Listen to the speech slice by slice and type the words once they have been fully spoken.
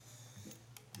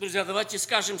Друзья, давайте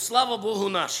скажем слава Богу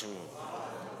нашему.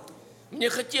 Мне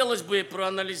хотелось бы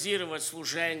проанализировать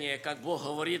служение, как Бог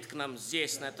говорит к нам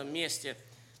здесь, на этом месте.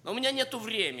 Но у меня нет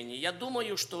времени. Я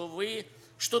думаю, что вы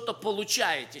что-то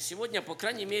получаете. Сегодня, по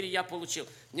крайней мере, я получил.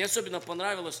 Мне особенно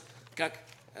понравилось, как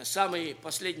самый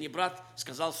последний брат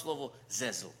сказал слово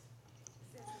 «зезл».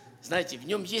 Знаете, в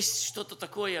нем есть что-то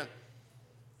такое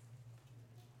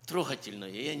трогательное,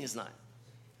 я не знаю.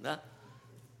 Да?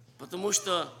 Потому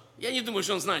что я не думаю,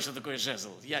 что он знает, что такое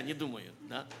жезл. Я не думаю.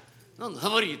 Да? Но он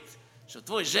говорит, что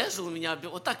твой жезл у меня...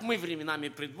 Вот так мы временами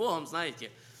пред Богом,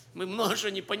 знаете, мы много что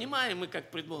не понимаем, мы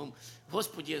как пред Богом.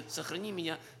 Господи, сохрани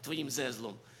меня твоим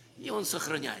жезлом. И он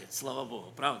сохраняет, слава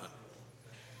Богу, правда?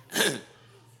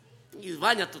 И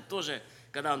Ваня тут тоже,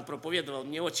 когда он проповедовал,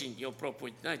 мне очень его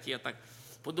проповедь, знаете, я так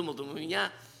подумал, думаю, у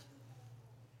меня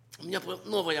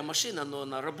новая машина, но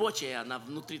она рабочая, она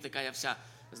внутри такая вся,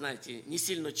 знаете, не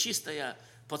сильно чистая,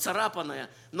 поцарапанная.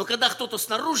 Но когда кто-то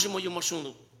снаружи мою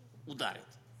машину ударит,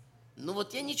 ну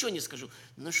вот я ничего не скажу,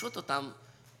 но что-то там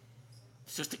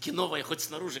все-таки новое, хоть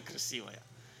снаружи красивое.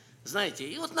 Знаете,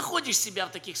 и вот находишь себя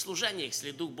в таких служениях,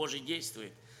 если Дух Божий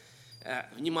действует.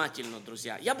 Внимательно,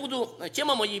 друзья.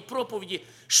 Тема моей проповеди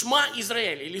 «Шма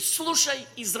Израиль» или «Слушай,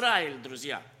 Израиль»,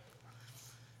 друзья.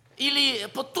 Или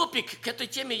подтопик к этой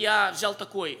теме я взял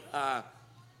такой: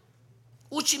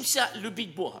 «Учимся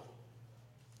любить Бога».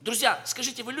 Друзья,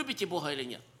 скажите, вы любите Бога или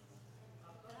нет?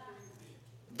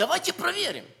 Давайте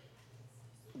проверим.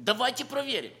 Давайте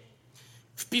проверим.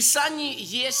 В Писании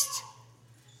есть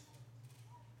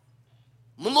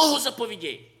много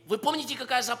заповедей. Вы помните,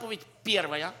 какая заповедь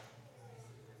первая?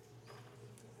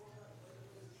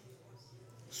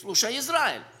 Слушай,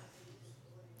 Израиль.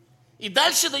 И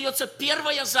дальше дается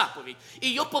первая заповедь.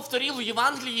 Ее повторил в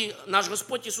Евангелии наш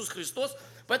Господь Иисус Христос.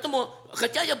 Поэтому,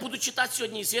 хотя я буду читать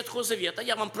сегодня из Ветхого Завета,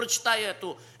 я вам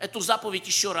прочитаю эту заповедь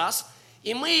еще раз.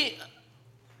 И мы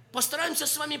постараемся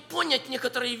с вами понять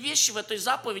некоторые вещи в этой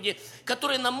заповеди,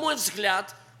 которые, на мой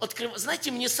взгляд,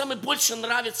 знаете, мне самое больше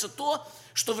нравится то,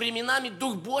 что временами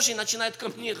Дух Божий начинает ко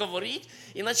мне говорить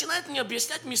и начинает мне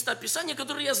объяснять места Писания,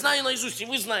 которые я знаю наизусть, и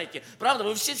вы знаете, правда?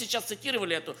 Вы все сейчас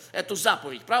цитировали эту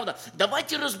заповедь, правда?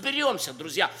 Давайте разберемся,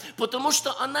 друзья, потому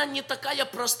что она не такая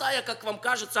простая, как вам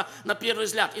кажется на первый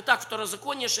взгляд. Итак,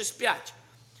 Второзаконие 6:5.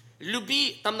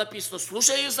 Люби, там написано,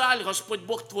 слушай, Израиль, Господь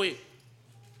Бог твой,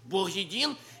 Бог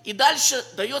един. И дальше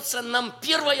дается нам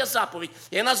первая заповедь,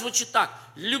 и она звучит так: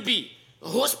 люби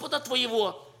Господа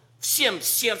твоего всем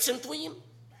сердцем твоим,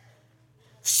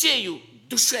 всею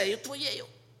душою твоею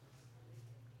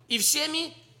и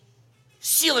всеми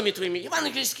силами твоими.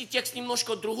 Евангельский текст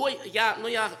немножко другой, но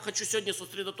я хочу сегодня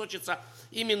сосредоточиться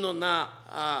именно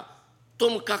на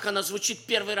том, как она звучит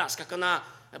первый раз, как она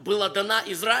была дана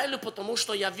Израилю, потому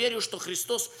что я верю, что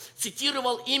Христос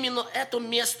цитировал именно это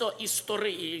место из Торы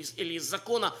или из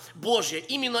закона Божия,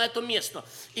 именно это место.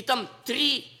 И там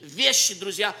 3 вещи,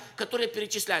 друзья, которые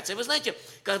перечисляются. И вы знаете,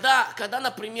 когда,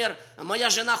 например, моя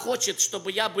жена хочет,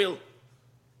 чтобы я был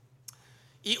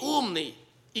и умный,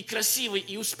 и красивый,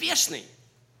 и успешный,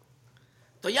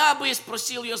 то я бы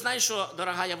спросил ее: знаешь что,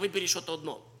 дорогая, выбери что-то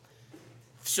одно.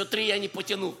 Все 3 я не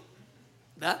потяну.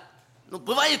 Да? Ну,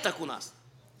 бывает так у нас.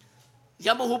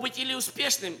 Я могу быть или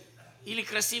успешным, или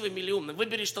красивым, или умным.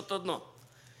 Выбери что-то одно.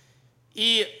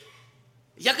 И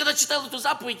я когда читал эту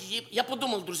заповедь, я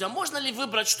подумал, друзья, можно ли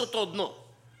выбрать что-то одно?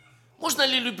 Можно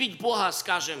ли любить Бога,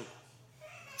 скажем,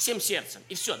 всем сердцем?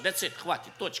 И все, that's it,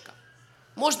 хватит, точка.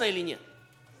 Можно или нет?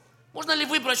 Можно ли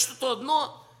выбрать что-то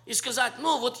одно и сказать,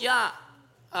 ну вот я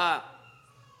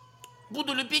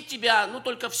буду любить тебя, но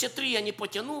только все 3 я не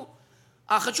потяну,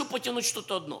 а хочу потянуть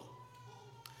что-то одно.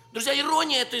 Друзья,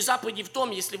 ирония этой заповеди в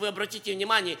том, если вы обратите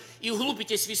внимание и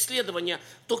углубитесь в исследование,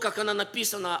 то, как она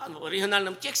написана в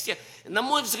оригинальном тексте, на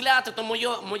мой взгляд, это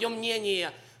мое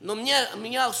мнение, но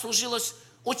меня сложилось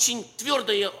очень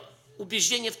твердое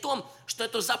убеждение в том, что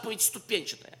эта заповедь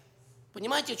ступенчатая.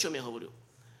 Понимаете, о чем я говорю?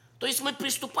 То есть мы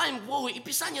приступаем к Богу, и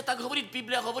Писание так говорит,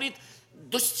 Библия говорит,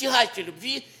 достигайте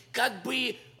любви, как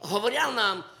бы говоря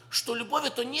нам, что любовь –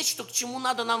 это нечто, к чему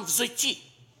надо нам взойти.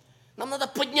 Нам надо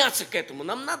подняться к этому,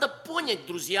 нам надо понять,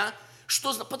 друзья,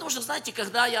 потому что, знаете,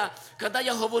 когда я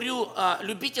говорю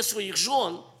 «любите своих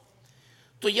жен»,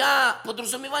 то я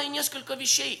подразумеваю несколько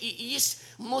вещей, и есть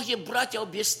многие братья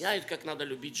объясняют, как надо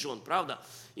любить жен, правда?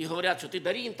 И говорят, что ты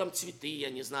дари им там цветы,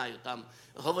 я не знаю, там,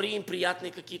 говори им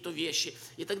приятные какие-то вещи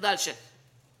и так дальше.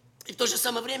 И в то же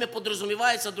самое время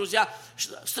подразумевается, друзья,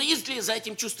 стоит ли за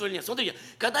этим чувство или нет. Смотрите,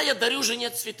 когда я дарю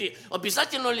жене цветы,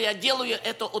 обязательно ли я делаю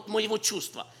это от моего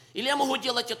чувства? Или я могу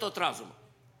делать это от разума?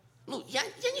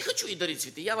 я не хочу ей дарить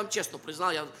цветы. Я вам честно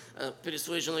признал, я перед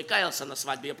своей женой каялся на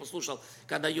свадьбе. Я послушал,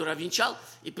 когда Юра венчал,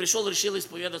 и пришел, решил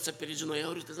исповедаться перед женой. Я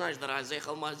говорю, ты знаешь, дорогая,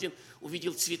 заехал в магазин,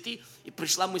 увидел цветы, и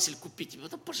пришла мысль купить.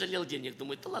 Потом пожалел денег.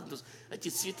 Думаю, да ладно, эти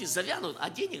цветы завянут, а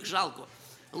денег жалко.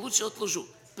 Лучше отложу.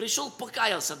 Пришел,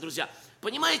 покаялся, друзья.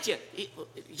 Понимаете,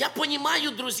 я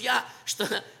понимаю, друзья,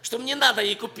 что мне надо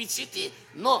ей купить цветы,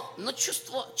 но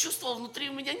чувства внутри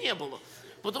у меня не было.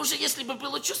 Потому что если бы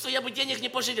было чувство, я бы денег не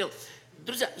пожалел.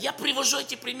 Друзья, я привожу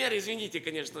эти примеры, извините,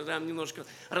 конечно, я вам немножко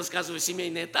рассказываю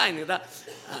семейные тайны, да.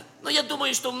 Но я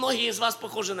думаю, что многие из вас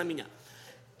похожи на меня.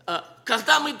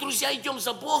 Когда мы, друзья, идем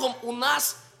за Богом, у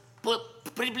нас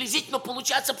приблизительно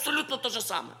получается абсолютно то же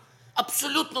самое.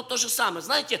 Абсолютно то же самое.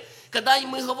 Знаете, когда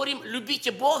мы говорим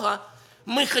 «любите Бога»,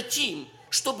 мы хотим,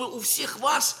 чтобы у всех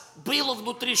вас было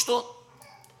внутри что?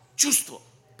 Чувство.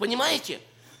 Понимаете?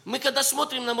 Мы когда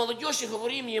смотрим на молодежь и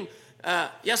говорим им,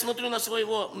 я смотрю на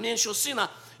своего меньшего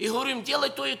сына и говорю им, делай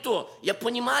то и то. Я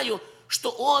понимаю, что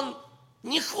он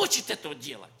не хочет этого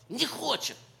делать. Не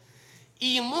хочет. И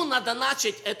ему надо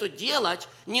начать это делать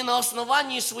не на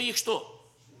основании своих что?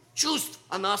 Чувств,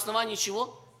 а на основании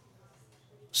чего?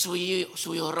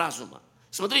 Своего разума.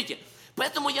 Смотрите,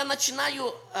 поэтому я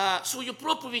начинаю свою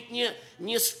проповедь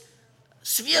не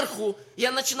сверху,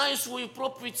 я начинаю свою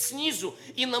проповедь снизу.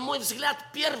 И, на мой взгляд,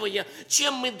 первое,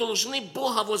 чем мы должны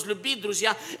Бога возлюбить,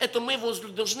 друзья, это мы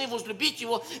должны возлюбить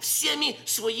Его всеми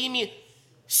своими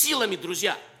силами,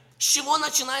 друзья. С чего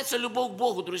начинается любовь к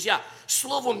Богу, друзья?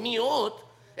 Слово «миот»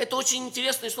 – это очень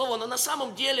интересное слово, но на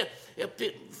самом деле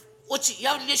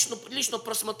я лично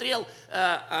просмотрел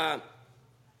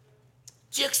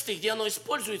тексты, где оно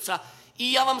используется, и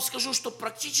я вам скажу, что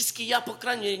практически я, по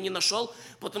крайней мере, не нашел,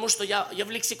 потому что я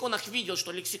в лексиконах видел,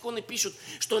 что лексиконы пишут,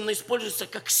 что оно используется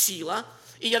как сила,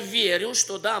 и я верю,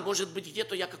 что да, может быть,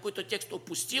 где-то я какой-то текст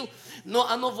упустил, но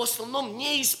оно в основном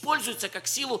не используется как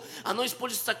силу, оно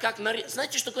используется как наречие.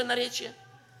 Знаете, что такое наречие?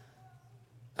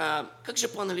 Как же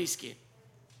по-английски?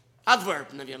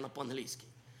 Adverb, наверное, по-английски.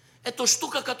 Это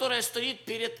штука, которая стоит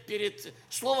перед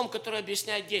словом, которое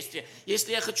объясняет действие.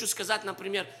 Если я хочу сказать,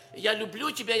 например, я люблю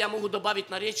тебя, я могу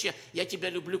добавить наречие, я тебя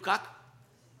люблю как?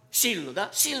 Сильно, да?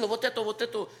 Сильно, вот это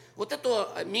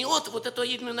миот, вот это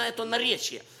именно это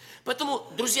наречие. Поэтому,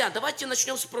 друзья, давайте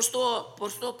начнем с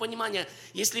простого понимания.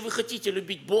 Если вы хотите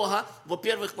любить Бога,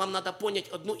 во-первых, вам надо понять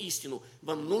одну истину.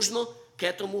 Вам нужно к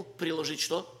этому приложить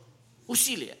что?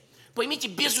 Усилие. Поймите,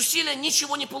 без усилия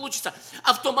ничего не получится.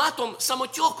 Автоматом,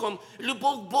 самотеком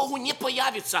любовь к Богу не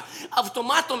появится.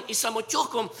 Автоматом и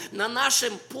самотеком на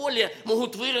нашем поле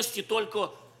могут вырасти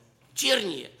только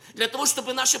тернии. Для того,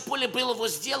 чтобы наше поле было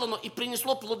возделано и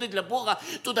принесло плоды для Бога,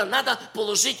 туда надо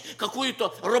положить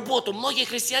какую-то работу. Многие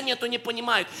христиане это не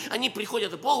понимают. Они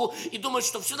приходят к Богу и думают,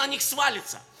 что все на них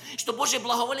свалится. Что Божье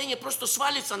благоволение просто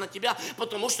свалится на тебя,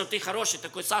 потому что ты хороший,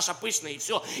 такой Саша Пышный, и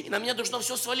все. И на меня должно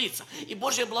все свалиться. И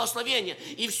Божье благословение,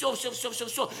 и все.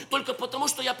 Только потому,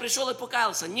 что я пришел и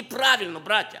покаялся. Неправильно,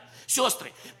 братья,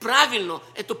 сестры. Правильно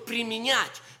это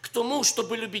применять к тому,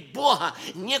 чтобы любить Бога,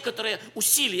 некоторые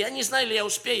усилия. Я не знаю, ли я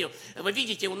успею. Вы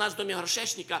видите, у нас в доме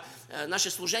горшечника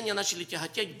наши служения начали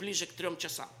тяготеть ближе к 3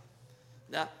 часам.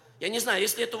 Да? Я не знаю,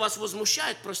 если это вас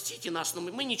возмущает, простите нас, но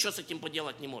мы ничего с этим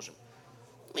поделать не можем.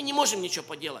 Мы не можем ничего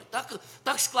поделать.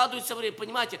 Так складывается время,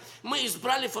 понимаете. Мы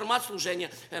избрали формат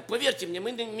служения. Поверьте мне,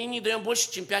 мы не даем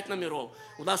больше, чем 5 номеров.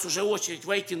 У нас уже очередь,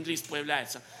 waiting list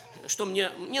появляется. Что мне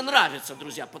нравится,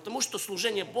 друзья, потому что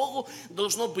служение Богу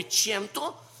должно быть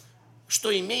чем-то,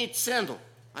 что имеет цену.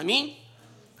 Аминь.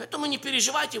 Поэтому не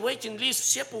переживайте, waiting list,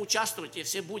 все поучаствуйте,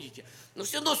 все будете. Но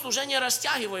все равно служения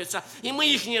растягиваются, и мы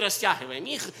их не растягиваем.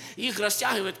 Их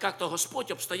растягивает как-то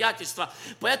Господь, обстоятельства.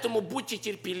 Поэтому будьте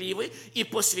терпеливы и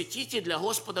посвятите для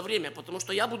Господа время. Потому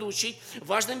что я буду учить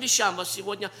важным вещам вас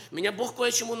сегодня. Меня Бог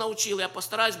кое-чему научил. Я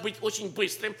постараюсь быть очень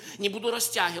быстрым, не буду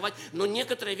растягивать, но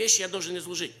некоторые вещи я должен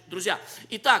изложить. Друзья,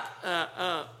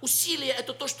 итак, усилие –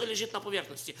 это то, что лежит на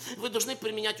поверхности. Вы должны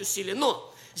применять усилия.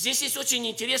 Но здесь есть очень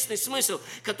интересный смысл,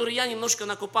 который я немножко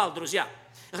накопал, друзья.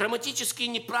 Грамматически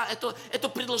это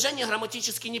предложение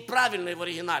грамматически неправильное в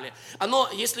оригинале. Оно,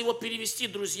 если его перевести,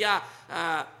 друзья,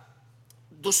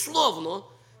 дословно,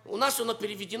 у нас оно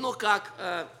переведено как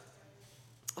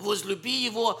 «возлюби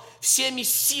его всеми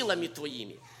силами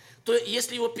твоими». То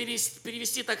если его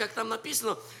перевести так, как там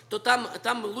написано, то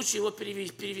там лучше его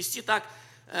перевести так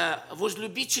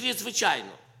 «возлюби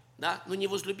чрезвычайно». Да? Ну не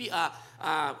возлюби,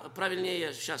 а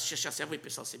правильнее, сейчас я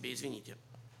выписал себе, извините.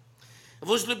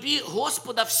 Возлюби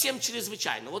Господа всем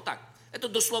чрезвычайно. Вот так. Это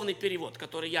дословный перевод,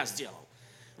 который я сделал.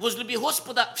 Возлюби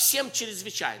Господа всем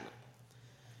чрезвычайно.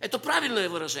 Это правильное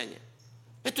выражение?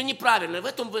 Это неправильное. В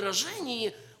этом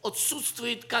выражении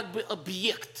отсутствует как бы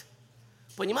объект.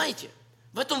 Понимаете?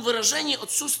 В этом выражении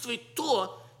отсутствует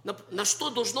то, на что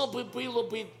должно было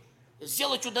бы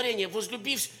сделать ударение.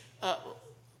 Возлюбив,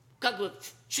 как бы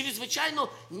чрезвычайно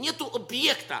нету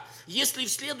объекта. Если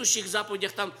в следующих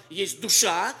заповедях там есть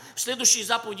душа, в следующей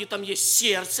заповеди там есть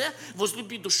сердце,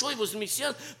 возлюбить душой, возлюбить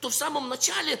сердцем, то в самом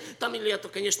начале, там, или это,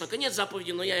 конечно, конец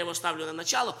заповеди, но я его ставлю на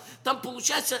начало, там,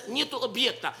 получается, нету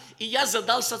объекта. И я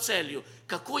задался целью,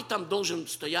 какой там должен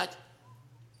стоять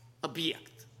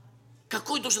объект.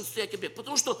 Какой должен стоять объект?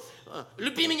 Потому что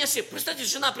люби меня сильно. Представьте,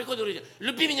 жена приходит и говорит,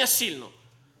 люби меня сильно.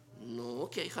 Ну,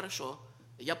 окей, хорошо.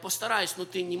 Я постараюсь, но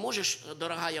ты не можешь,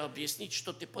 дорогая, объяснить,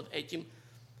 что ты под этим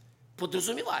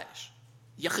подразумеваешь.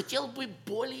 Я хотел бы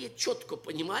более четко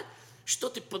понимать, что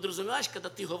ты подразумеваешь, когда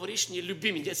ты говоришь не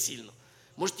люби меня сильно.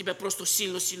 Может, тебя просто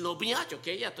сильно-сильно обнять,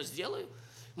 окей, я это сделаю.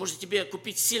 Может, тебе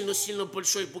купить сильно-сильно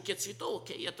большой букет цветов,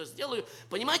 окей, я это сделаю.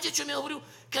 Понимаете, о чем я говорю?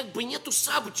 Как бы нету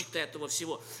сабжекта этого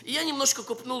всего. И я немножко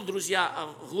копнул,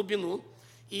 друзья, в глубину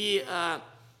и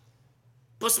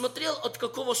посмотрел, от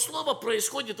какого слова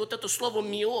происходит вот это слово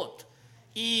 «миот».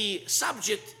 И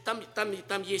subject,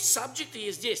 там есть subject и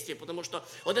есть действие, потому что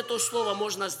вот это слово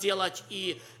можно сделать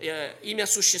и имя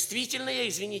существительное,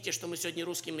 извините, что мы сегодня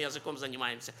русским языком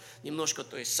занимаемся немножко,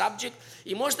 то есть subject,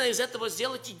 и можно из этого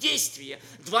сделать и действие.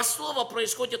 Два слова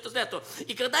происходят из этого.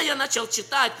 И когда я начал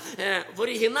читать в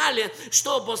оригинале,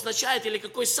 что обозначает или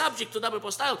какой subject туда бы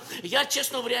поставил, я,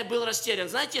 честно говоря, был растерян.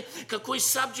 Знаете, какой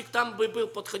subject там бы был,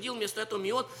 подходил вместо этого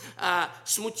миот?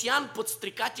 Смутьян,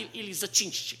 подстрекатель или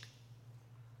зачинщик.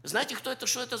 Знаете, кто это,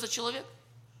 что это за человек?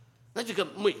 Знаете,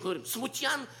 как мы говорим,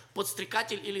 смутьян,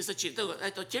 подстрекатель или зачит.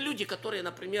 Это те люди, которые,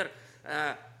 например,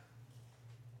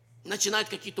 начинают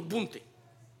какие-то бунты.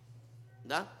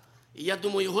 Да? И я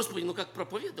думаю, Господи, ну как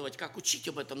проповедовать, как учить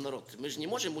об этом народ? Мы же не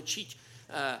можем учить,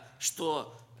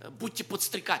 что будьте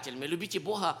подстрекателями, любите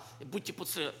Бога, будьте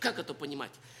подстрекателями. Как это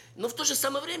понимать? Но в то же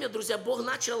самое время, друзья, Бог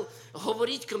начал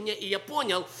говорить ко мне, и я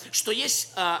понял, что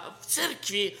есть в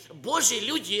церкви Божьи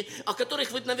люди, о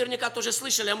которых вы наверняка тоже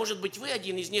слышали, а может быть вы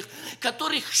один из них,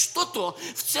 которых что-то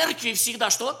в церкви всегда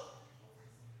что?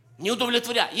 Не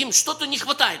удовлетворяет. Им что-то не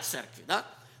хватает в церкви, да?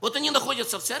 Вот они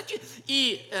находятся в церкви,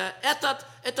 и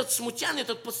этот смутьян,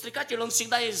 этот подстрекатель, он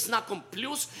всегда есть знаком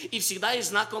плюс и всегда есть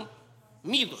знаком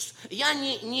минус. Я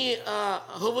не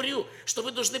говорю, что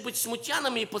вы должны быть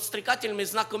смутьянами и подстрекателями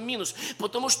знаком минус,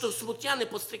 потому что смутьян и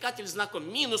подстрекатель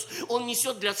знаком минус, он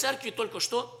несет для церкви только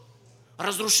что?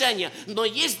 Разрушение. Но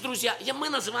есть, друзья, мы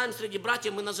называем среди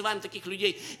братьев, мы называем таких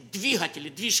людей двигатели,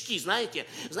 движки, знаете.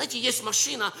 Знаете, есть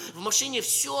машина, в машине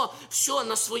все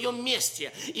на своем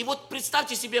месте. И вот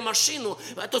представьте себе машину,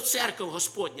 это церковь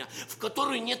Господня, в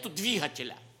которой нету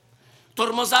двигателя.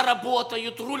 Тормоза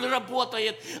работают, руль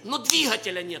работает, но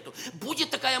двигателя нету. Будет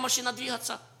такая машина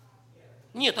двигаться?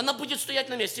 Нет, она будет стоять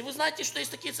на месте. Вы знаете, что есть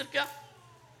такие церкви?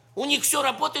 У них все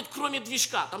работает, кроме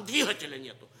движка, там двигателя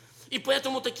нету. И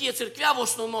поэтому такие церкви в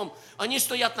основном, они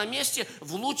стоят на месте.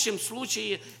 В лучшем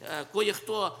случае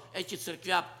кое-кто эти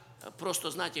церкви просто,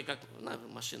 знаете, как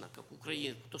машина, как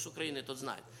Украина, кто с Украины, тот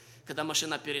знает. Когда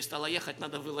машина перестала ехать,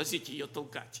 надо вылазить и ее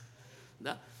толкать.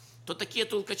 Да? То такие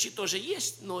толкачи тоже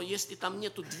есть, но если там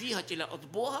нету двигателя от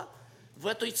Бога в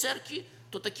этой церкви,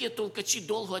 то такие толкачи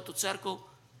долго эту церковь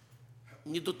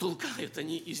не дотолкают,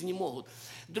 они изнемогут.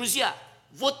 Друзья,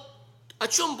 вот о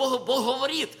чем Бог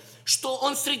говорит, что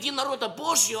Он среди народа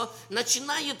Божьего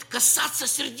начинает касаться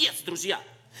сердец, друзья.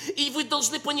 И вы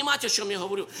должны понимать, о чем я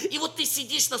говорю. И вот ты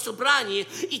сидишь на собрании,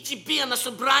 и тебе на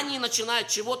собрании начинает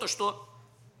чего-то, что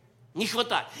не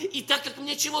хватает. И так как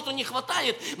мне чего-то не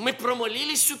хватает, мы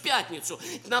промолились всю пятницу.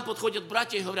 К нам подходят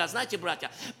братья и говорят, знаете,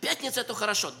 братья, пятница это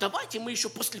хорошо, давайте мы еще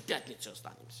после пятницы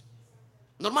останемся.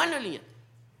 Нормально или нет?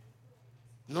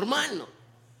 Нормально.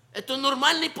 Это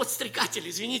нормальный подстрекатель,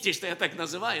 извините, что я так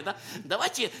называю, да?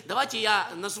 Давайте я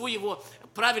назову его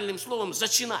правильным словом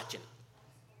зачинатель.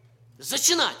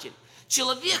 Зачинатель.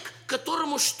 Человек,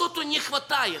 которому что-то не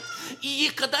хватает.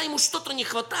 И когда ему что-то не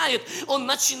хватает, он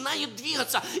начинает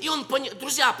двигаться. И он,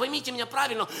 друзья, поймите меня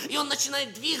правильно, и он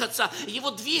начинает двигаться.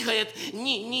 Его двигает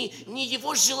не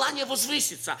его желание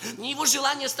возвыситься, не его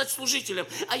желание стать служителем,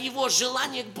 а его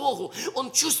желание к Богу.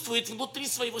 Он чувствует внутри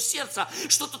своего сердца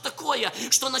что-то такое,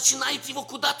 что начинает его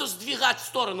куда-то сдвигать в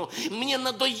сторону. Мне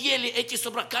надоели эти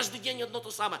собрания. Каждый день одно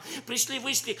то самое. Пришли,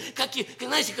 вышли,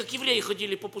 знаете, как евреи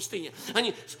ходили по пустыне.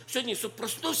 Они сегодня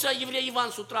проснулся еврей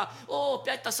Иван с утра,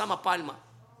 опять та самая пальма,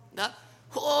 да?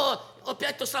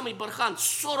 Опять тот самый бархан,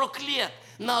 40 лет,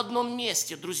 на одном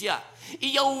месте, друзья. И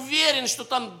я уверен, что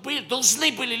там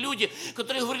должны были люди,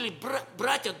 которые говорили: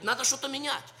 братья, надо что-то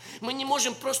менять. Мы не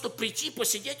можем просто прийти,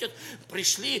 посидеть, вот,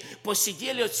 пришли,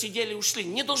 посидели, отсидели, ушли.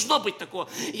 Не должно быть такого.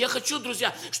 Я хочу,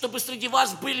 друзья, чтобы среди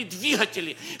вас были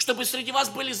двигатели, чтобы среди вас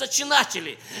были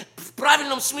зачинатели, в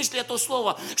правильном смысле этого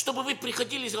слова, чтобы вы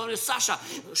приходили и говорили: Саша,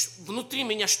 внутри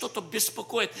меня что-то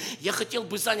беспокоит, я хотел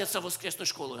бы заняться воскресной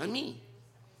школой. Аминь.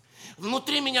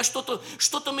 Внутри меня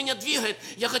что-то меня двигает,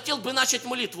 я хотел бы начать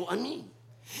молитву. Аминь.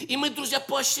 И мы, друзья,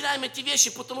 поощряем эти вещи,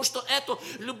 потому что это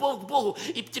любовь к Богу.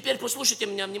 И теперь послушайте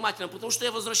меня внимательно, потому что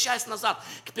я возвращаюсь назад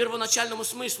к первоначальному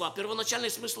смыслу. А первоначальный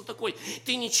смысл такой: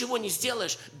 ты ничего не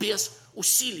сделаешь без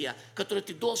усилия, которое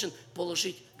ты должен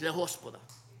положить для Господа.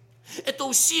 Это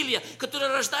усилие, которое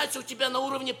рождается у тебя на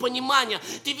уровне понимания.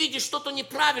 Ты видишь что-то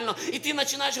неправильно, и ты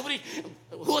начинаешь говорить: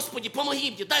 Господи,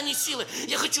 помоги мне, дай мне силы,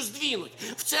 я хочу сдвинуть.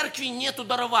 В церкви нету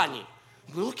дарований.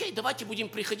 Ну окей, давайте будем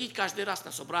приходить каждый раз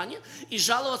на собрание и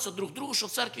жаловаться друг другу, что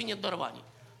в церкви нет дарований.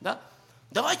 Да?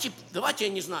 Давайте, я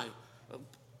не знаю,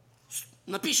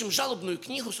 напишем жалобную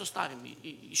книгу, составим и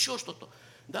еще что-то.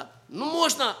 Да? Ну,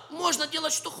 можно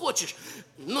делать, что хочешь.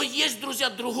 Но есть, друзья,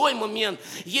 другой момент.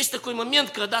 Есть такой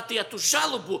момент, когда ты эту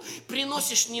жалобу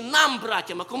приносишь не нам,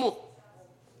 братьям, а кому?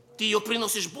 Ты ее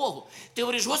приносишь Богу. Ты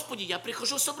говоришь: Господи, я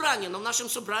прихожу в собрание, но в нашем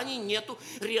собрании нету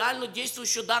реально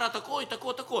действующего дара такого и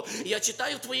такого, такого. Я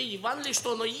читаю в Твоей Евангелии,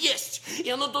 что оно есть, и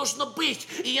оно должно быть.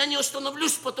 И я не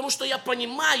остановлюсь, потому что я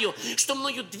понимаю, что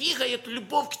мною двигает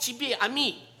любовь к Тебе.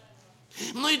 Аминь.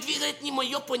 Мною двигает не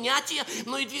мое понятие,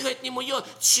 мною двигает не мое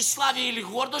тщеславие или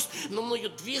гордость, но мною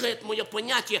двигает мое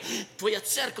понятие: Твоя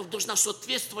церковь должна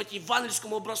соответствовать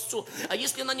евангельскому образцу. А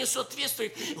если она не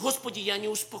соответствует, Господи, я не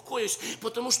успокоюсь,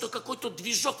 потому что какой-то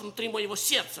движок внутри моего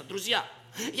сердца, друзья.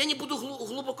 Я не буду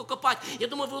глубоко копать. Я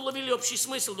думаю, вы уловили общий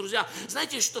смысл, друзья.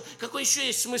 Знаете, какой еще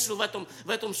есть смысл в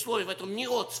этом слове, в этом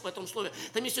миот, в этом слове?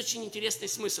 Там есть очень интересный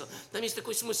смысл. Там есть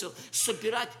такой смысл: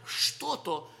 собирать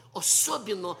что-то,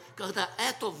 особенно, когда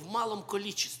это в малом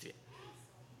количестве.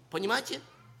 Понимаете?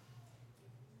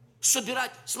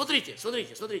 Собирать. Смотрите.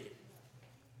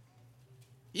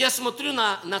 Я смотрю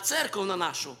на церковь, на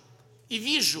нашу, и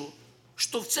вижу,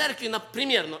 что в церкви,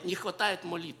 например, не хватает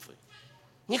молитвы.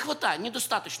 Не хватает,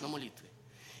 недостаточно молитвы.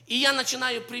 И я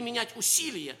начинаю применять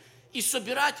усилия и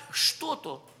собирать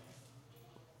что-то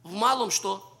в малом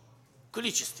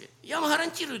количестве. Я вам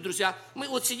гарантирую, друзья, мы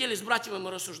вот сидели с братьями,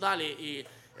 мы рассуждали, и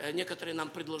некоторые нам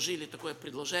предложили такое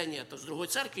предложение, это с другой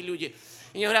церкви люди.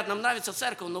 И они говорят: нам нравится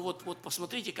церковь, но вот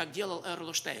посмотрите, как делал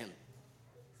Эрл Штейн.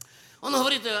 Он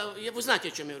говорит: вы знаете,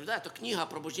 о чем я говорю, да? Это книга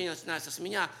 «Пробуждение начинается с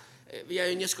меня». Я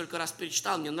ее несколько раз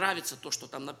перечитал, мне нравится то, что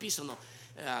там написано.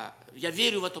 Я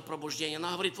верю в это пробуждение.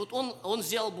 Она говорит: вот он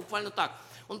сделал буквально так.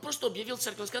 Он просто объявил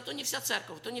церковь. Он сказал: это не вся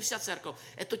церковь,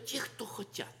 это те, кто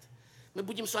хотят. Мы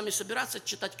будем с вами собираться,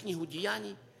 читать книгу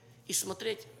Деяний и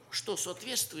смотреть, что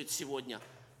соответствует сегодня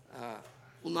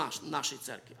у нашей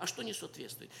церкви, а что не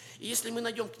соответствует. И если мы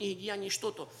найдем в книге Деяний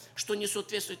что-то, что не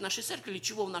соответствует нашей церкви или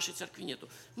чего в нашей церкви нету,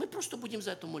 мы просто будем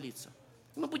за это молиться.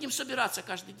 Мы будем собираться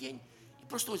каждый день и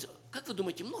просто молиться. Как вы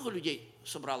думаете, много людей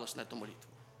собралось на эту молитву?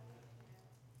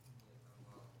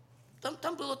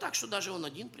 Там было так, что даже он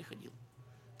один приходил.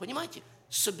 Понимаете?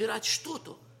 Собирать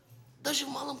что-то, даже в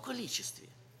малом количестве.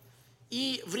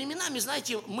 И временами,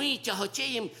 знаете, мы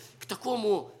тяготеем к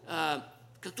такому,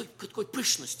 к такой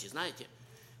пышности, знаете.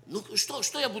 Ну,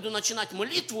 что я буду начинать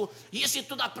молитву, если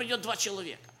туда придет 2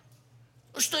 человека?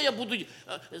 Что я буду...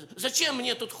 Зачем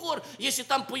мне тут хор, если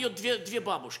там поет две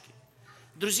бабушки?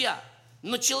 Друзья,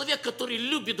 но человек, который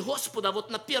любит Господа, вот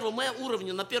на первом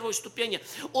уровне, на первой ступени,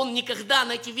 он никогда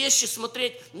на эти вещи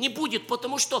смотреть не будет,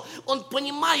 потому что он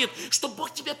понимает, что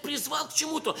Бог тебя призвал к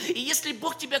чему-то. И если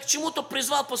Бог тебя к чему-то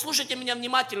призвал, послушайте меня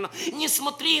внимательно, не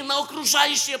смотри на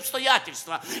окружающие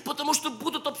обстоятельства, потому что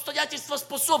будут обстоятельства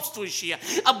способствующие,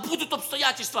 а будут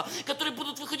обстоятельства, которые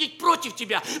будут выходить против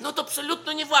тебя. Но это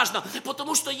абсолютно не важно,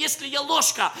 потому что если я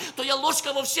ложка, то я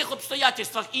ложка во всех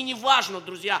обстоятельствах. И не важно,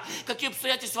 друзья, какие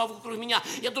обстоятельства вокруг меня.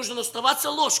 Я должен оставаться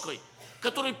ложкой,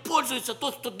 которой пользуется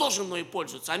тот, кто должен мною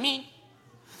пользоваться. Аминь.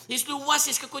 Если у вас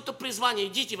есть какое-то призвание,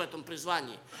 идите в этом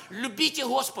призвании. Любите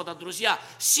Господа, друзья,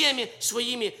 всеми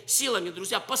своими силами,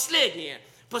 друзья. Последнее,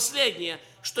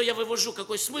 что я вывожу,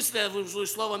 какой смысл я вывожу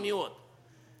из слова «миот».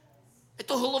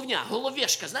 Это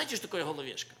головешка. Знаете, что такое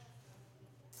головешка?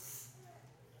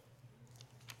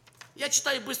 Я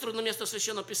читаю быстро на место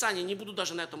Священного Писания, не буду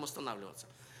даже на этом останавливаться.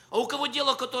 А у кого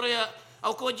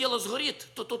дело сгорит,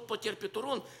 то тот потерпит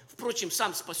урон, впрочем,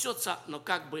 сам спасется, но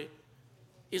как бы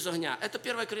из огня. Это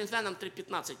 1 Коринфянам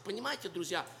 3:15. Понимаете,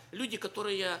 друзья, люди,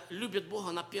 которые любят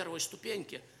Бога на первой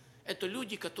ступеньке, это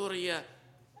люди, которые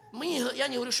Я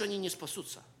не говорю, что они не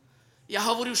спасутся. Я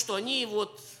говорю, что они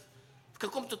вот в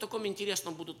каком-то таком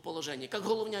интересном будут положении, как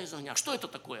головня из огня. Что это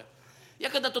такое? Я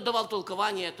когда-то давал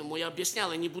толкование этому, я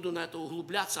объяснял, я не буду на это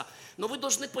углубляться. Но вы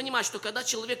должны понимать, что когда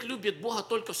человек любит Бога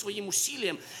только своим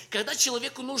усилием, когда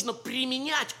человеку нужно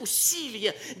применять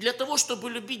усилия для того,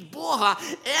 чтобы любить Бога,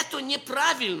 это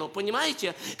неправильно,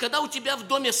 понимаете? Когда у тебя в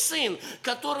доме сын,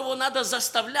 которого надо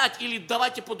заставлять, или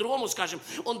давайте по-другому скажем,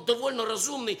 он довольно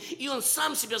разумный, и он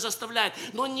сам себя заставляет,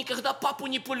 но он никогда папу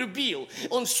не полюбил.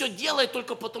 Он все делает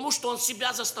только потому, что он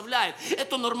себя заставляет.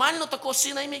 Это нормально такого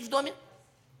сына иметь в доме?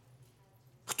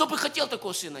 Кто бы хотел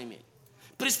такого сына иметь?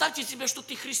 Представьте себе, что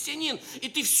ты христианин, и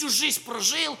ты всю жизнь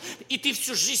прожил, и ты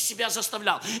всю жизнь себя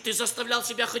заставлял. Ты заставлял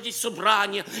себя ходить в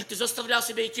собрание, ты заставлял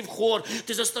себя идти в хор,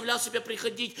 ты заставлял себя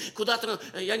приходить куда-то,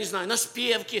 я не знаю, на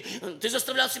спевки, ты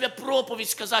заставлял себя проповедь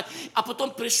сказать, а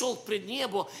потом пришел пред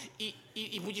небо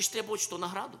и будешь требовать что,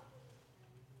 награду?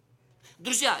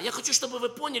 Друзья, я хочу, чтобы вы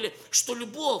поняли, что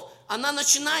любовь, она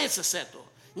начинается с этого.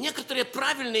 Некоторые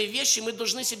правильные вещи мы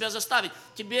должны себя заставить.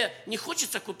 Тебе не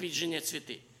хочется купить жене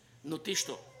цветы? Ну ты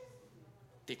что?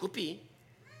 Ты купи.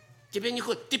 Тебе не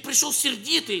хочется. Ты пришел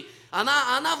сердитый,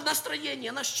 она в настроении,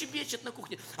 она щебечет на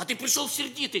кухне. А ты пришел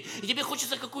сердитый, и тебе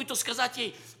хочется какую-то сказать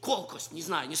ей колкость, не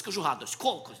знаю, не скажу гадость,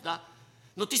 колкость, да?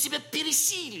 Но ты себя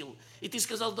пересилил, и ты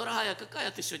сказал: дорогая, какая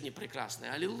ты сегодня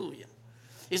прекрасная, аллилуйя.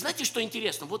 И знаете, что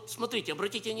интересно? Вот смотрите,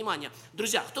 обратите внимание.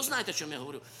 Друзья, кто знает, о чем я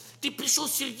говорю? Ты пришел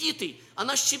сердитый,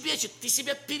 она щебечет, ты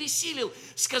себя пересилил,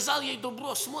 сказал ей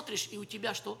добро, смотришь, и у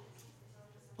тебя что?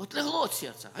 Отлегло от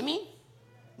сердца. Аминь.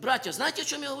 Братья, знаете, о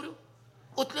чем я говорю?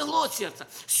 Отлегло от сердца.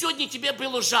 Сегодня тебе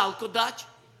было жалко дать.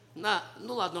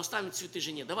 Ну ладно, оставим цветы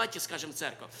жене. Давайте скажем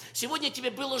церковь. Сегодня тебе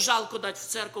было жалко дать в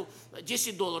церковь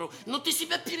 $10, но ты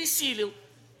себя пересилил.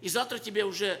 И завтра тебе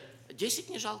уже 10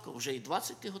 не жалко, уже и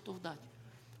 20 ты готов дать.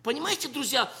 Понимаете,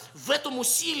 друзья, в этом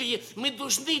усилии мы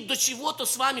должны до чего-то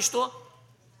с вами что?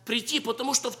 Прийти,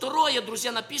 потому что второе,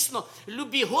 друзья, написано: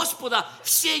 люби Господа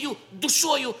всею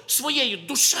душою своей.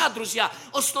 Душа, друзья,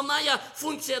 основная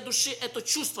функция души – это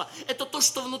чувство, это то,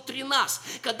 что внутри нас.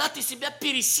 Когда ты себя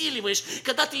пересиливаешь,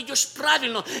 когда ты идешь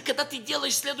правильно, когда ты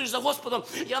делаешь, следуешь за Господом,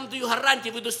 я вам даю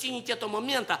гарантию, вы достигнете этого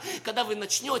момента, когда вы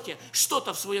начнете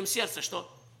что-то в своем сердце,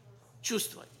 что?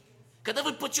 Чувствовать. Когда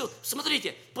вы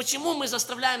смотрите, почему мы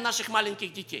заставляем наших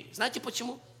маленьких детей? Знаете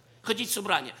почему? Ходить в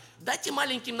собрание. Дайте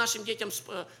маленьким нашим детям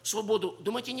свободу.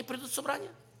 Думаете, не придут в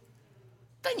собрание?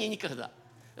 Да не, никогда.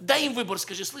 Дай им выбор,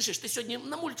 скажи: слышишь, ты сегодня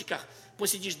на мультиках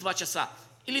посидишь 2 часа,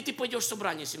 или ты пойдешь в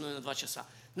собрание со мной на 2 часа.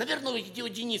 Наверное,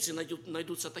 единицы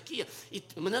найдутся такие. И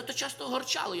меня это часто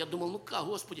огорчало. Я думал: ну как,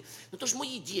 Господи, ну это же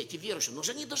мои дети верующие, но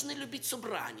же они должны любить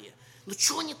собрание. Ну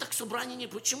чего они так собрание не...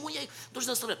 Почему я их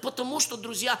должен оставлять? Потому что,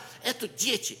 друзья, это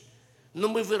дети. Но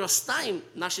мы вырастаем,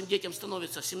 нашим детям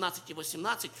становится 17 и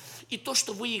 18, и то,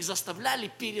 что вы их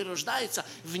заставляли, перерождается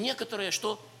в некоторое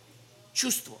что?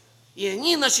 Чувство. И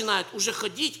они начинают уже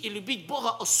ходить и любить Бога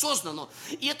осознанно.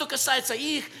 И это касается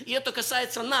их, и это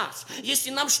касается нас. Если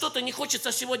нам что-то не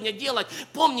хочется сегодня делать,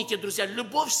 помните, друзья,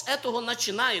 любовь с этого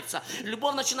начинается.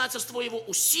 Любовь начинается с твоего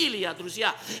усилия,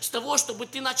 друзья, с того, чтобы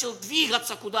ты начал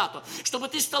двигаться куда-то, чтобы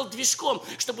ты стал движком,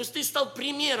 чтобы ты стал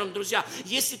примером, друзья.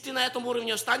 Если ты на этом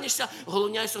уровне останешься,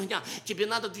 головня из огня. Тебе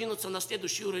надо двинуться на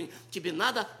следующий уровень. Тебе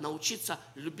надо научиться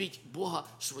любить Бога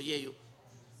своей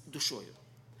душою.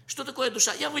 Что такое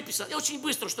душа? Я выписал. Я очень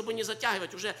быстро, чтобы не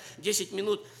затягивать, уже 10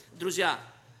 минут, друзья.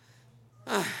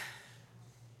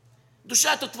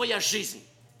 Душа – это твоя жизнь.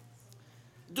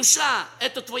 Душа –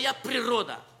 это твоя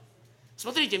природа.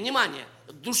 Смотрите, внимание.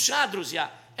 Душа, друзья,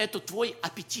 это твой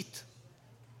аппетит.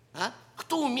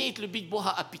 Кто умеет любить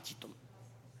Бога аппетитом?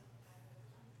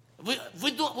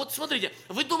 Вот смотрите,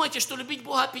 вы думаете, что любить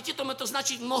Бога аппетитом – это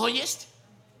значит много есть?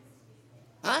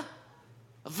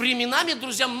 Временами,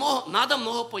 друзья, надо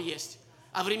много поесть.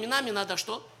 А временами надо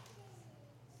что?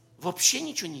 Вообще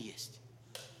ничего не есть.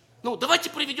 Ну,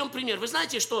 давайте приведем пример. Вы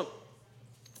знаете, что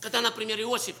когда, например,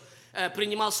 Иосиф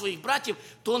принимал своих братьев,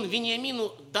 то он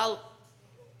Вениамину дал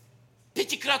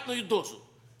 5-кратную дозу.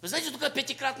 Вы знаете, что такое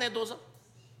 5-кратная доза?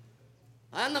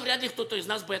 Навряд ли кто-то из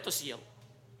нас бы это съел.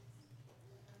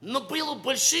 Но было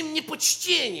большим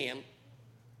непочтением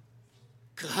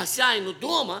к хозяину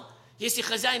дома, если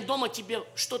хозяин дома тебе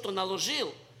что-то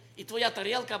наложил, и твоя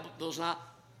тарелка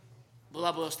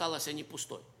была бы осталась, а не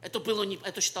пустой.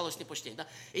 Это считалось непочтением. Да?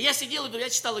 И я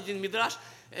читал один мидраш,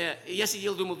 и я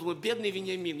сидел, думал, бедный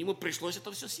Вениамин, ему пришлось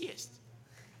это все съесть.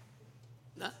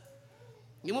 Да?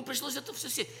 Ему пришлось это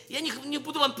все. Я не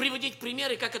буду вам приводить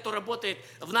примеры, как это работает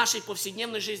в нашей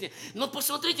повседневной жизни. Но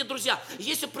посмотрите, друзья,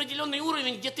 есть определенный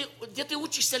уровень, где ты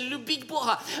учишься любить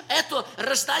Бога. Это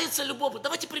рождается любовь.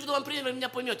 Давайте приведу вам пример, вы меня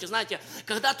поймете. Знаете,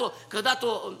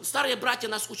 когда-то старые братья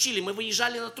нас учили, мы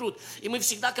выезжали на труд. И мы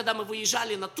всегда, когда мы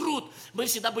выезжали на труд, мы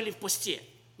всегда были в посте.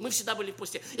 Мы всегда были в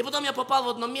посте. И потом я попал в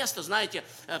одно место, знаете,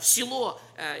 в село,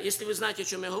 если вы знаете, о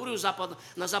чем я говорю,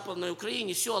 на Западной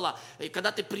Украине, села. И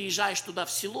когда ты приезжаешь туда,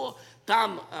 в село,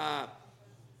 там,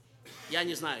 я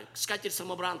не знаю,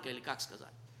 скатерть-самобранка или как сказать.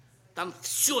 Там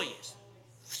все есть.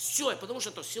 Все, потому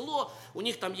что это село, у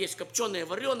них там есть копченые,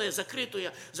 вареные,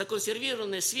 закрытые,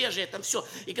 законсервированные, свежие, там все.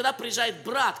 И когда приезжает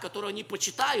брат, которого они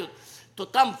почитают, то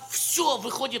там все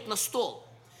выходит на стол.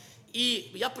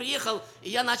 И я приехал, и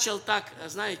я начал так,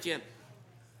 знаете,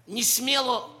 не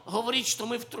смело говорить, что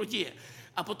мы в труде.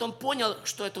 А потом понял,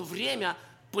 что это время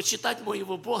почитать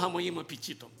моего Бога моим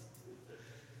аппетитом.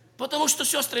 Потому что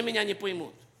сестры меня не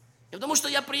поймут. И потому что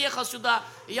я приехал сюда,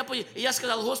 и я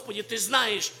сказал: Господи, Ты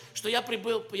знаешь, что я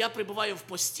пребываю в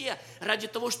посте ради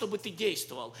того, чтобы Ты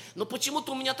действовал. Но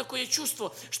почему-то у меня такое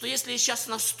чувство, что если я сейчас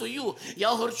настою,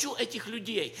 я огорчу этих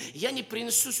людей, я не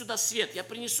принесу сюда свет, я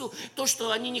принесу то, что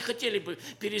они не хотели бы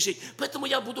пережить. Поэтому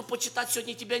я буду почитать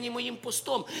сегодня Тебя не моим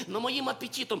постом, но моим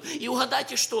аппетитом. И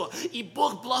угадайте что? И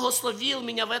Бог благословил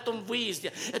меня в этом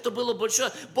выезде. Это было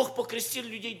большое. Бог покрестил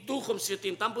людей Духом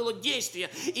Святым, там было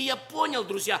действие. И я понял,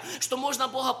 друзья, что можно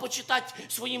Бога почитать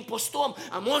своим постом,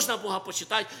 а можно Бога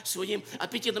почитать своим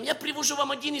аппетитом. Я привожу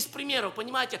вам один из примеров,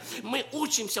 понимаете? Мы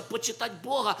учимся почитать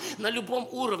Бога на любом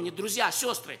уровне. Друзья,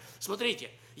 сестры,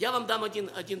 смотрите, я вам дам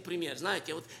один пример,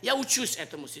 знаете, вот я учусь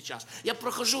этому сейчас, я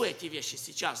прохожу эти вещи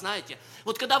сейчас, знаете.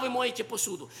 Вот когда вы моете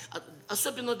посуду,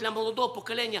 особенно для молодого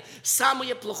поколения,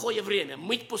 самое плохое время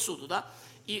мыть посуду, да?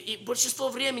 И большинство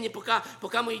времени,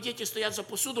 пока мои дети стоят за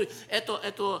посудой, это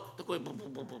такое...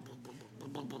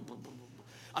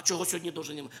 А чого сьогодні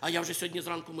должен не мити? А я вже сьогодні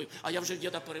зранку мив, а я вже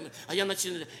где-то перемив, а я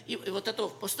начинаю. И вот это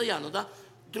постоянно, да?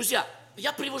 Друзья,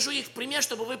 я привожу их в пример,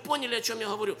 чтобы вы поняли, о чем я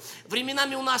говорю.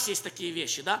 Временами у нас есть такие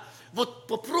вещи, да? Вот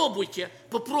попробуйте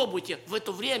в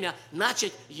это время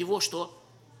начать его что?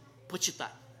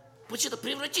 Почитать.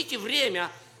 Превратите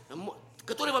время,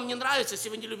 которое вам не нравится, если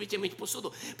вы не любите мыть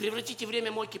посуду, превратите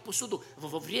время мойки посуду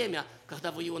во время,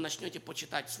 когда вы его начнете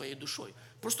почитать своей душой.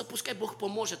 Просто пускай Бог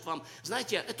поможет вам.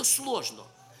 Знаете, это сложно,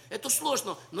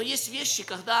 но есть вещи,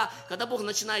 когда Бог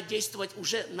начинает действовать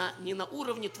уже не на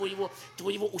уровне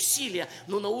твоего усилия,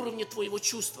 но на уровне твоего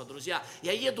чувства, друзья.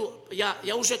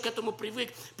 Я уже к этому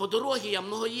привык. По дороге я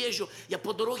много езжу, я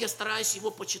по дороге стараюсь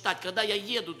его почитать. Когда я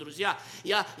еду, друзья,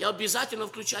 я обязательно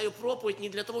включаю проповедь не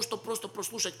для того, чтобы просто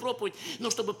прослушать проповедь, но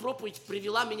чтобы проповедь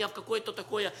привела меня в какое-то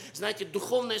такое, знаете,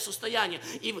 духовное состояние.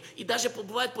 И даже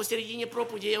бывает посередине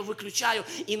проповеди я выключаю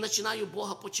и начинаю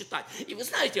Бога почитать. И вы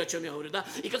знаете, о чем я говорю, да?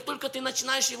 И как только ты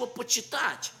начинаешь его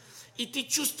почитать, и ты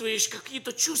чувствуешь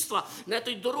какие-то чувства на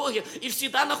этой дороге, и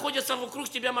всегда находятся вокруг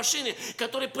тебя машины,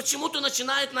 которые почему-то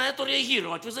начинают на это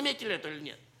реагировать. Вы заметили это или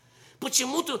нет?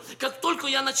 Почему-то, как только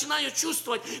я начинаю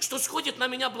чувствовать, что сходит на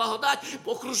меня благодать,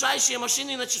 окружающие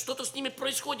машины, значит, что-то с ними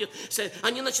происходит.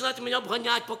 Они начинают меня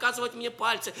обгонять, показывать мне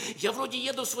пальцы. Я вроде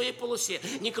еду в своей полосе,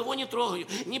 никого не трогаю,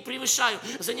 не превышаю,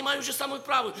 занимаю уже самую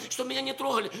правую, чтобы меня не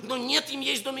трогали. Но нет, им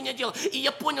есть до меня дело. И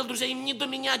я понял, друзья, им не до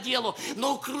меня дело,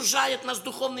 но окружает нас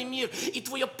духовный мир. И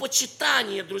твое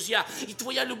почитание, друзья, и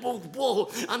твоя любовь к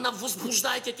Богу, она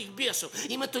возбуждает этих бесов.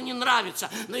 Им это не нравится.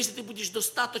 Но если ты будешь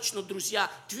достаточно,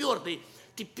 друзья, твердый,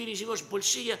 ты переживешь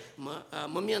большие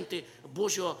моменты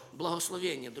Божьего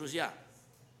благословения, друзья.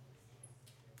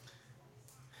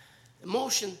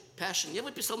 Emotion, passion. Я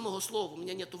выписал много слов, у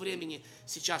меня нет времени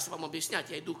сейчас вам объяснять.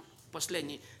 Я иду к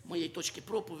последней моей точке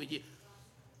проповеди.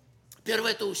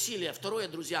 Первое – это усилие. Второе,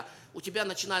 друзья, у тебя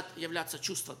начинает являться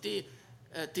чувство. Ты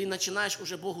начинаешь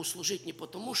уже Богу служить не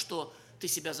потому, что ты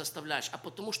себя заставляешь, а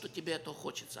потому, что тебе этого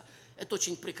хочется. Это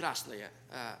очень прекрасное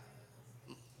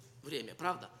время,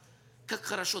 правда? Как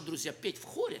хорошо, друзья, петь в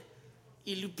хоре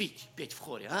и любить петь в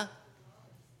хоре, а?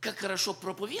 Как хорошо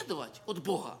проповедовать от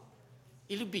Бога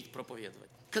и любить проповедовать.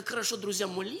 Как хорошо, друзья,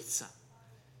 молиться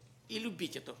и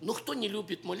любить это. Но кто не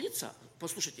любит молиться,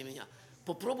 послушайте меня,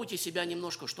 попробуйте себя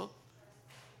немножко что?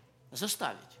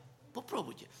 Заставить.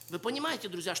 Попробуйте. Вы понимаете,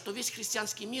 друзья, что весь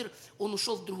христианский мир, он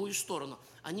ушел в другую сторону.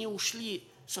 Они ушли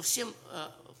совсем,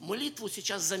 молитву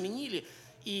сейчас заменили.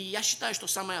 И я считаю, что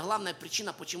самая главная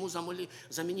причина, почему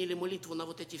заменили молитву на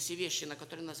вот эти все вещи, на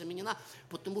которые она заменена,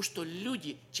 потому что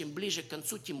люди, чем ближе к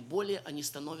концу, тем более они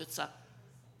становятся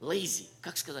lazy.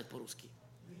 Как сказать по-русски?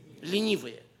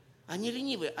 Ленивые. Они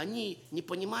ленивые, они не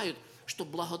понимают, что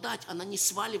благодать, она не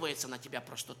сваливается на тебя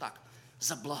просто так.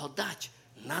 за благодать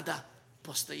надо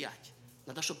постоять.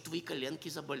 Надо, чтобы твои коленки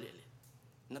заболели.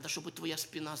 Надо, чтобы твоя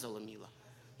спина заломила.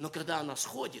 Но когда она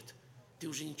сходит, ты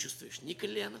уже не чувствуешь ни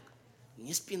коленок,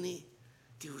 ни спины.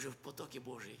 Ты уже в потоке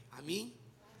Божьей. Аминь.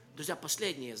 Друзья,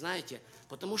 последнее, знаете,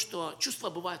 потому что чувства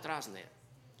бывают разные.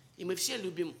 И мы все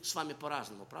любим с вами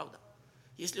по-разному, правда?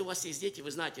 Если у вас есть дети,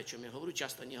 вы знаете, о чем я говорю.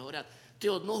 Часто они говорят, ты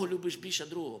одного любишь більше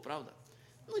другого, правда?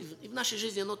 Ну и в нашей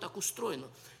жизни оно так устроено,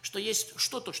 что есть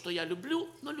что-то, что я люблю,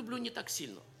 но люблю не так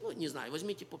сильно. Ну, не знаю,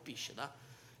 возьмите по пище, да?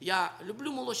 Я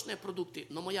люблю молочные продукты,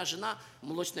 но моя жена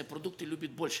молочные продукты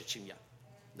любит больше, чем я.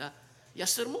 Да? Я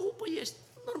сыр могу поесть,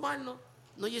 нормально.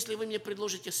 Но если вы мне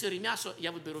предложите сыр и мясо,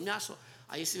 я выберу мясо.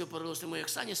 А если вы предложите моей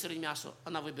Оксане сыр и мясо,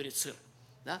 она выберет сыр.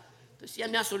 Да? То есть я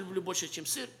мясо люблю больше, чем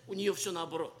сыр, у нее все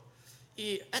наоборот.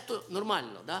 И это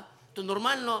нормально, да? Это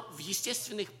нормально в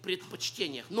естественных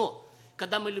предпочтениях. Но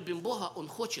когда мы любим Бога, Он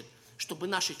хочет, чтобы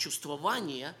наши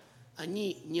чувствования,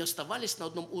 они не оставались на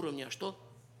одном уровне, а что?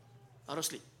 А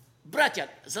росли. Братья,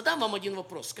 задам вам один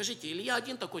вопрос. Скажите, или я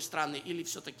один такой странный, или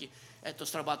все-таки это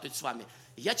срабатывает с вами?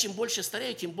 Я чем больше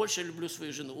старею, тем больше люблю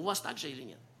свою жену. У вас так же или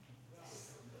нет?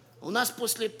 У нас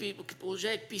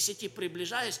уже к 50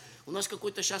 приближаясь, у нас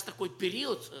какой-то сейчас такой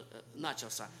период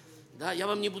начался. Да? Я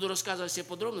вам не буду рассказывать все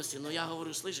подробности, но я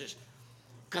говорю, слышишь,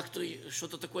 как-то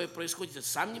что-то такое происходит,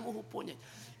 сам не могу понять.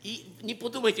 И не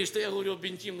подумайте, что я говорю об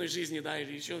интимной жизни, да,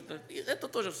 или еще-то. Это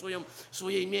тоже в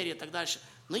своей мере и так дальше.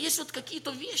 Но есть вот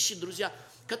какие-то вещи, друзья,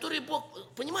 которые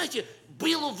Бог, понимаете,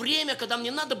 было время, когда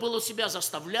мне надо было себя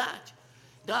заставлять,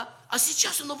 да, а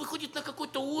сейчас оно выходит на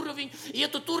какой-то уровень, и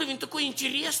этот уровень такой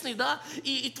интересный, да,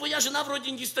 и твоя жена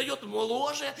вроде не стает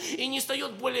моложе, и не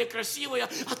стает более красивая,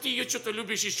 а ты ее что-то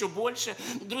любишь еще больше.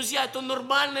 Друзья, это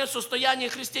нормальное состояние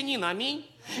христианина, аминь.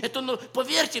 Это,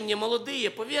 поверьте мне,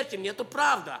 молодые, поверьте мне, это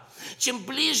правда. Чем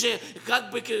ближе как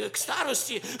бы к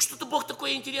старости, что-то Бог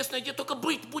такое интересное делает, только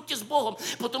будьте с Богом,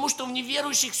 потому что у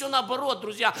неверующих все наоборот,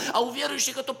 друзья, а у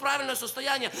верующих это правильное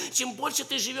состояние. Чем больше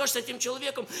ты живешь с этим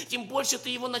человеком, тем больше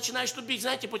ты его начинаешь любить.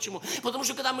 Знаете почему? Потому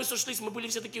что когда мы сошлись, мы были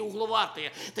все такие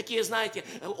угловатые, такие, знаете,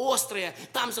 острые,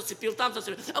 там зацепил.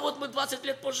 А вот мы 20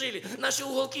 лет пожили, наши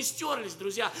уголки стерлись,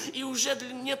 друзья, и уже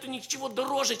нету ничего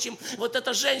дороже, чем вот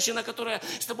эта женщина, которая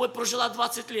с тобой прожила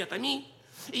 20 лет. Аминь.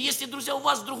 И если, друзья, у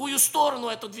вас в другую сторону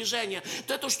это движение,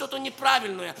 то это что-то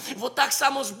неправильное. Вот так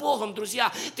само с Богом,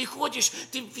 друзья. Ты ходишь,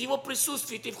 ты в Его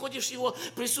присутствии, ты входишь в Его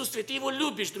присутствие, ты Его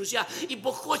любишь, друзья. И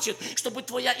Бог хочет, чтобы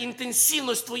твоя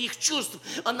интенсивность твоих чувств,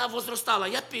 она возрастала.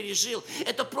 Я пережил.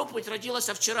 Эта проповедь родилась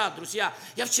вчера, друзья.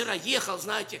 Я вчера ехал,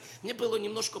 знаете, мне было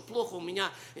немножко плохо, у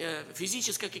меня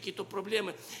физические какие-то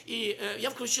проблемы. И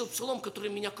я включил псалом, который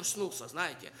меня коснулся,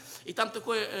 знаете. И там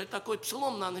такой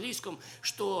псалом на английском,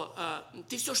 что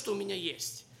ты все, что у меня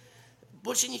есть.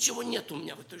 Больше ничего нет у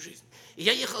меня в этой жизни. И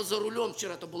я ехал за рулем,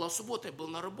 вчера это была суббота, я был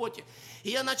на работе,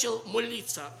 и я начал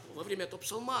молиться во время этого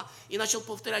псалма, и начал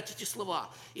повторять эти слова.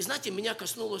 И знаете, меня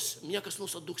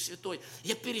коснулся Дух Святой.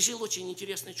 Я пережил очень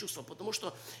интересное чувство, потому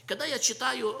что, когда я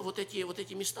читаю вот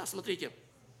эти места, смотрите,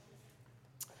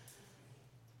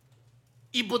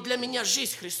 ибо для меня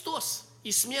жизнь Христос,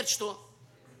 и смерть, что?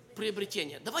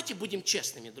 Приобретение. Давайте будем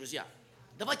честными, друзья.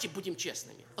 Давайте будем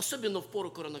честными, особенно в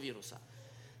пору коронавируса.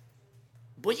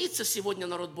 Боится сегодня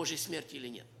народ Божьей смерти или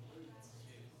нет?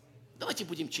 Давайте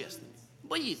будем честными.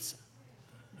 Боится.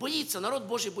 Боится, народ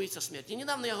Божий боится смерти. И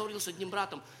недавно я говорил с одним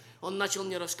братом, он начал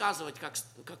мне рассказывать,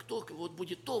 как то, вот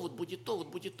будет то, вот будет то, вот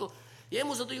будет то. Я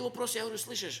ему задаю вопрос, я говорю,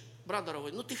 слышишь, брат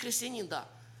дорогой, ну ты христианин, да.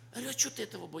 Я говорю, а что ты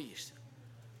этого боишься?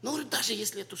 Ну, говорю, даже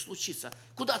если это случится,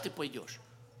 куда ты пойдешь?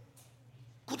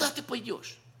 Куда ты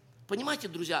пойдешь? Понимаете,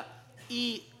 друзья?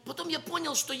 И потом я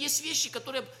понял, что есть вещи,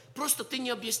 которые просто ты не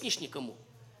объяснишь никому.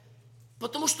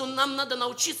 Потому что нам надо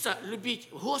научиться любить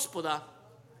Господа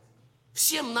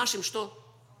всем нашим что?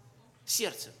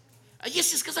 Сердцем. А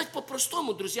если сказать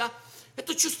по-простому, друзья,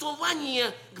 это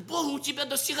чувствование к Богу у тебя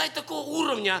достигает такого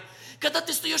уровня, когда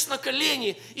ты стоишь на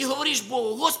колени и говоришь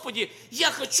Богу, Господи,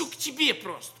 я хочу к Тебе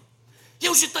просто.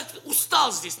 Я уже так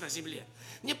устал здесь на земле.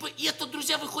 И это,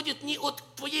 друзья, выходит не от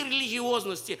твоей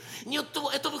религиозности, не от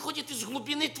того, это выходит из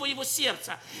глубины твоего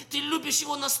сердца. Ты любишь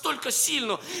его настолько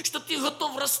сильно, что ты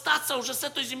готов расстаться уже с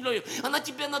этой землей. Она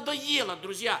тебе надоела,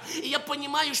 друзья. И я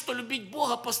понимаю, что любить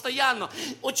Бога постоянно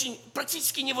очень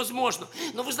практически невозможно.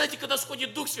 Но вы знаете, когда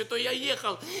сходит Дух Святой,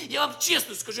 я вам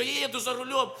честно скажу, я еду за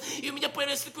рулем, и у меня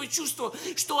появляется такое чувство,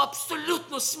 что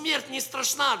абсолютно смерть не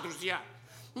страшна, друзья.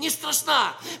 Не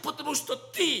страшна, потому что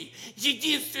Ты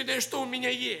единственное, что у меня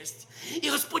есть. И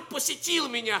Господь посетил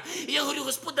меня. И я говорю: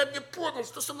 Господь, дай мне понял,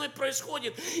 что со мной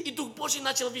происходит. И Дух Божий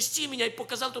начал вести меня и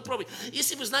показал эту проповедь.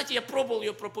 Если вы знаете, я пробовал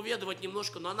ее проповедовать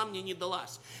немножко, но она мне не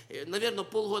далась. Наверное,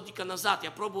 полгодика назад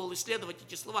я пробовал исследовать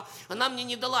эти слова. Она мне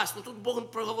не далась, но тут Бог он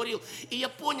проговорил. И я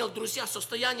понял, друзья,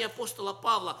 состояние апостола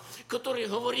Павла, который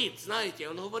говорит, знаете,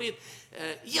 он говорит: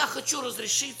 я хочу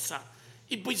разрешиться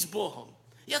и быть с Богом.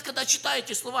 Я когда читаю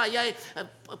эти слова,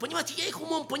 понимаете, я их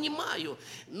умом понимаю,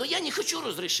 но я не хочу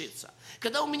разрешиться.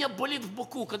 Когда у меня болит в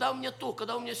боку, когда у меня то,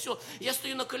 когда у меня все, я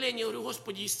стою на колени и говорю: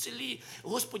 Господи, исцели,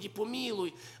 Господи,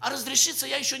 помилуй. А разрешиться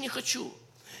я еще не хочу.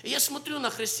 И я смотрю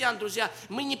на христиан, друзья,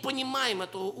 мы не понимаем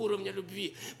этого уровня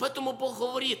любви. Поэтому Бог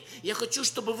говорит: я хочу,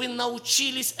 чтобы вы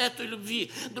научились этой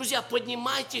любви. Друзья,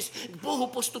 поднимайтесь к Богу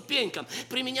по ступенькам,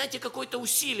 применяйте какое-то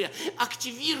усилие,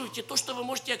 активируйте то, что вы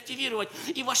можете активировать,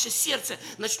 и ваше сердце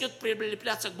начнет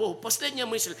прилепляться к Богу. Последняя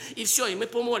мысль, и все, и мы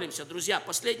помолимся, друзья.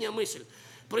 Последняя мысль.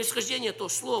 Происхождение этого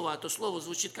слова, это слово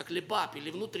звучит как лебаб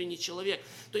или внутренний человек.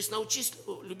 То есть научись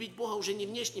любить Бога уже не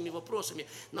внешними вопросами.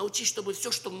 Научись, чтобы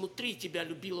все, что внутри тебя,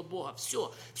 любило Бога.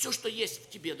 Все, что есть в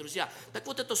тебе, друзья. Так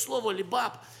вот, это слово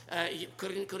лебаб,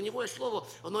 корневое слово,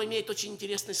 оно имеет очень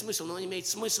интересный смысл. Оно имеет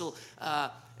смысл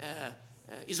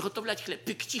изготовлять хлеб,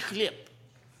 пекти хлеб.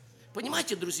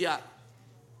 Понимаете, друзья?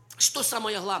 Что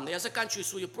самое главное? Я заканчиваю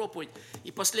свою проповедь. И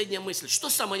последняя мысль.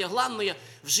 Что самое главное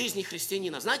в жизни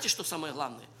христианина? Знаете, что самое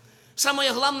главное?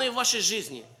 Самое главное в вашей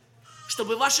жизни,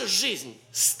 чтобы ваша жизнь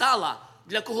стала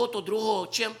для кого-то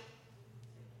другого чем?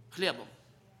 Хлебом.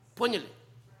 Поняли?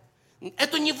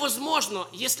 Это невозможно,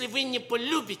 если вы не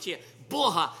полюбите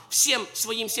Бога всем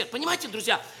своим сердцем. Понимаете,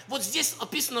 друзья? Вот здесь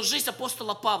описана жизнь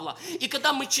апостола Павла. И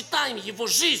когда мы читаем его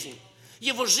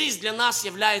жизнь для нас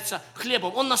является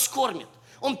хлебом. Он нас кормит.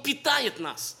 Он питает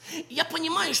нас. Я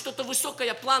понимаю, что это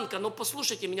высокая планка, но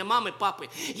послушайте меня, мамы, папы.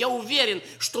 Я уверен,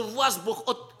 что в вас Бог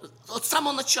от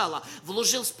самого начала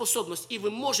вложил способность, и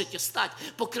вы можете стать,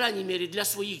 по крайней мере, для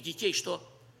своих детей, что?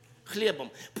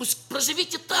 Хлебом. Пусть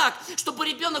проживите так, чтобы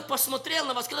ребенок посмотрел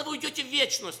на вас, когда вы уйдете в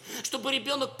вечность, чтобы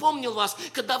ребенок помнил вас,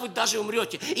 когда вы даже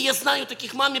умрете. И я знаю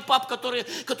таких мам и пап,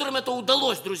 которым это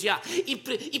удалось, друзья. И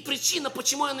причина,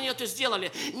 почему они это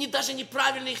сделали, даже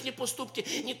неправильные их поступки,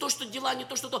 не то, что дела, не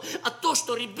то, что то, а то,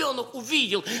 что ребенок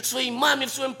увидел в своей маме,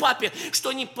 в своем папе, что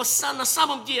они на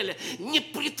самом деле не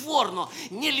притворно,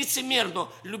 не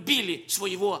лицемерно любили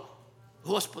своего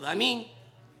Господа. Аминь.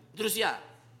 Друзья,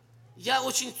 я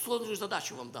очень сложную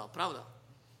задачу вам дал, правда?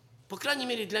 По крайней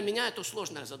мере, для меня это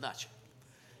сложная задача.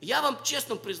 Я вам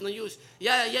честно признаюсь,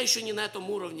 я еще не на этом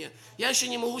уровне. Я еще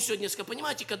не могу сегодня сказать.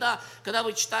 Понимаете, когда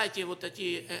вы читаете вот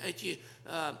эти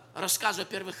рассказы о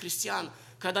первых христиан,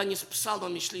 когда они с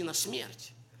псалмами шли на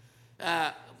смерть,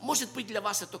 может быть, для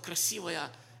вас это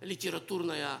красивая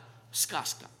литературная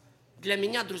сказка. Для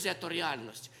меня, друзья, это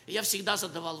реальность. И я всегда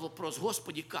задавал вопрос: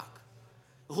 Господи, как?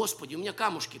 Господи, у меня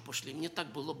камушки пошли, мне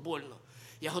так было больно.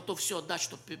 Я готов все отдать,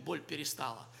 чтобы боль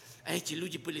перестала. А эти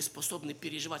люди были способны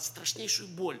переживать страшнейшую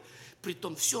боль. При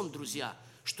том всем, друзья,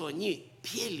 что они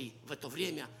пели в это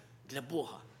время для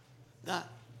Бога. Да?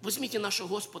 Возьмите нашего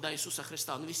Господа Иисуса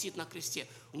Христа. Он висит на кресте,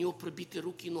 у него пробиты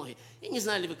руки и ноги. Я не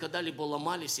знаю, ли вы когда-либо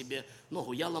ломали себе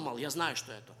ногу. Я ломал, я знаю,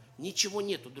 что это. Ничего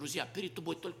нету, друзья. Перед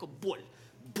тобой только боль.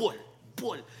 Боль.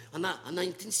 Она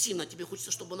интенсивна, тебе хочется,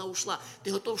 чтобы она ушла.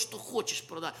 Ты готов, что хочешь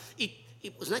продать. И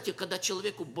знаете, когда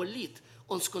человеку болит,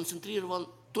 он сконцентрирован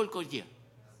только где?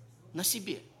 На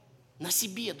себе. На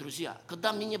себе, друзья.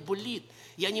 Когда мне болит,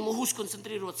 я не могу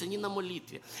сконцентрироваться ни на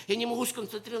молитве. Я не могу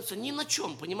сконцентрироваться ни на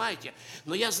чем, понимаете?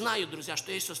 Но я знаю, друзья,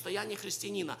 что есть состояние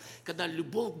христианина, когда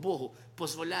любовь к Богу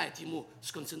позволяет ему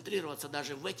сконцентрироваться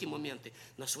даже в эти моменты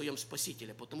на своем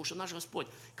Спасителе. Потому что наш Господь,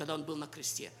 когда Он был на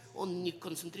кресте, Он не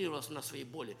концентрировался на своей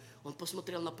боли. Он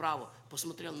посмотрел направо,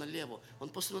 посмотрел налево. Он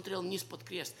посмотрел вниз под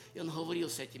крест, и Он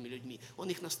говорил с этими людьми. Он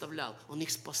их наставлял, Он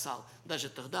их спасал. Даже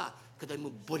тогда, когда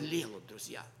ему болело,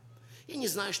 друзья. Я не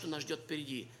знаю, что нас ждет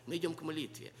впереди. Мы идем к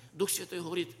молитве. Дух Святой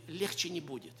говорит: легче не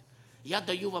будет. Я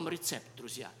даю вам рецепт,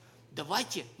 друзья.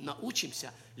 Давайте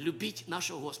научимся любить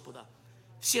нашего Господа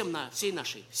всей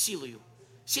нашей силою,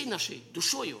 всей нашей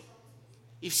душою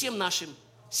и всем нашим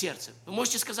сердцем. Вы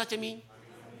можете сказать аминь?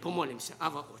 Помолимся.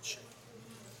 Ава, Отче.